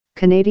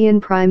Canadian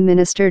Prime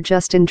Minister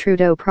Justin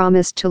Trudeau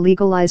promised to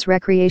legalize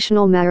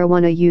recreational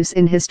marijuana use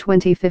in his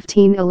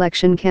 2015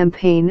 election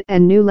campaign,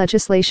 and new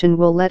legislation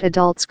will let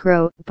adults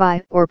grow,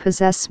 buy, or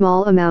possess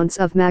small amounts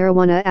of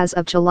marijuana as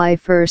of July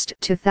 1,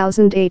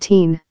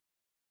 2018.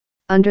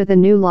 Under the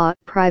new law,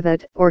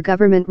 private or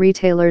government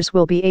retailers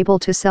will be able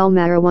to sell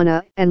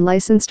marijuana, and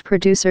licensed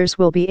producers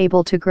will be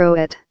able to grow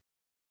it.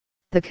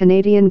 The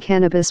Canadian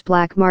cannabis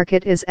black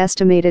market is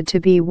estimated to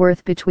be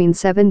worth between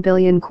 7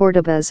 billion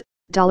cordobas,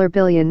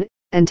 $billion,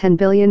 and 10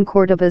 billion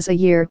cordobas a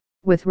year,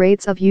 with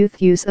rates of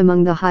youth use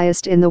among the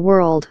highest in the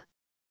world.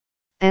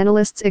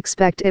 Analysts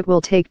expect it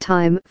will take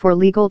time for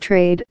legal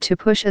trade to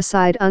push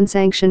aside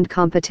unsanctioned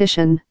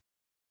competition.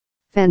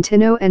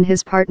 Fantino and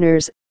his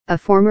partners, a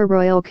former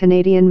Royal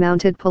Canadian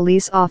Mounted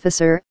Police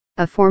officer,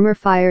 a former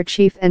fire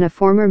chief and a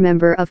former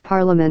member of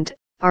parliament,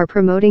 are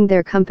promoting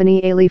their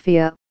company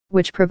Aleafia,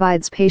 which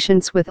provides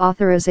patients with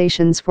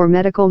authorizations for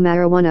medical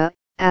marijuana,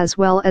 as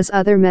well as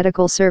other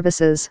medical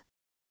services.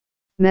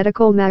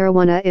 Medical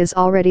marijuana is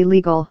already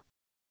legal.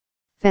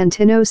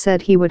 Fantino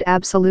said he would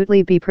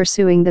absolutely be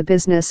pursuing the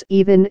business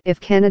even if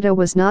Canada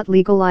was not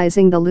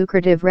legalizing the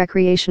lucrative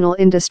recreational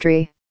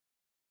industry.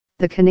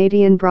 The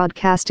Canadian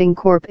Broadcasting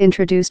Corp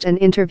introduced an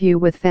interview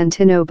with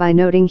Fantino by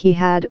noting he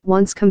had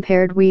once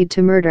compared weed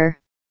to murder.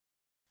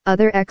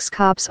 Other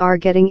ex-cops are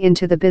getting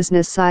into the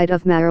business side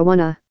of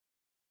marijuana.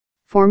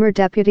 Former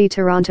Deputy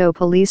Toronto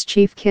Police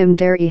Chief Kim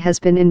Derry has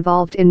been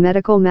involved in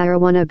medical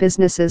marijuana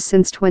businesses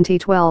since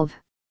 2012.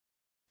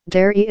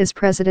 Derry is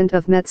president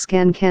of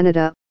MedScan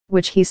Canada,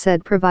 which he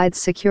said provides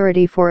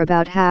security for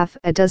about half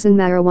a dozen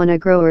marijuana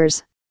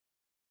growers.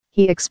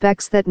 He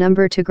expects that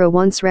number to grow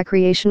once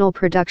recreational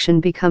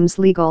production becomes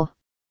legal.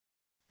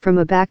 From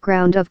a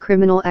background of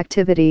criminal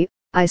activity,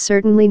 I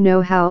certainly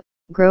know how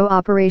grow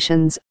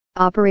operations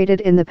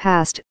operated in the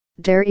past,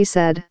 Derry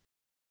said.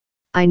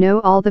 I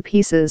know all the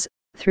pieces,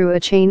 through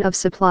a chain of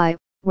supply,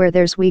 where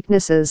there's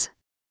weaknesses.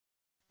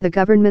 The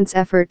government's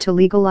effort to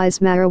legalize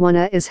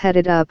marijuana is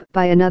headed up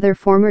by another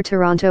former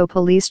Toronto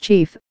police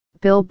chief,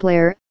 Bill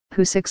Blair,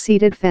 who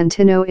succeeded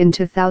Fantino in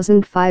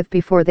 2005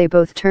 before they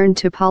both turned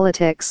to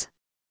politics.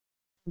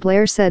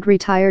 Blair said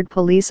retired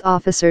police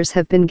officers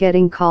have been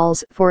getting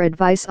calls for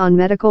advice on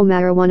medical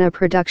marijuana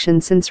production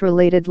since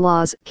related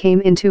laws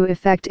came into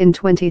effect in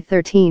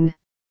 2013.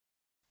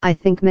 I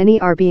think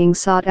many are being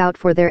sought out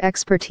for their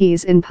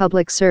expertise in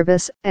public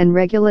service and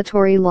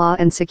regulatory law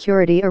and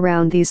security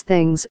around these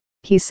things,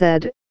 he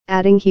said,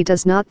 adding he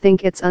does not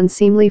think it's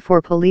unseemly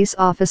for police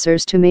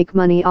officers to make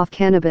money off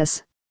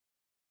cannabis.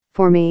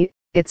 For me,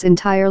 it's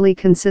entirely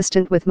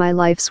consistent with my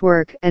life's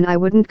work and I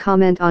wouldn't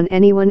comment on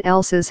anyone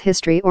else's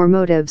history or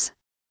motives.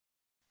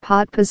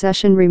 Pot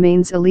possession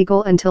remains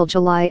illegal until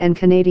July and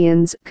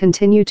Canadians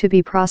continue to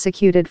be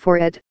prosecuted for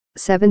it,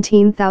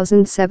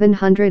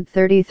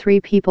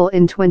 17,733 people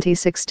in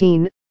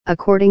 2016,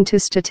 according to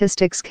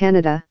Statistics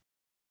Canada.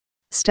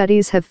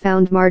 Studies have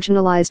found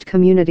marginalized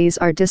communities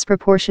are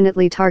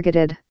disproportionately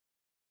targeted.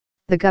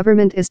 The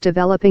government is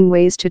developing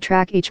ways to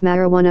track each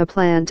marijuana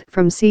plant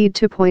from seed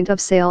to point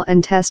of sale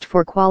and test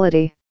for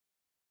quality.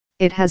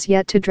 It has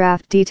yet to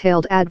draft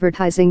detailed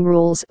advertising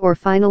rules or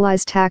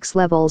finalize tax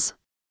levels.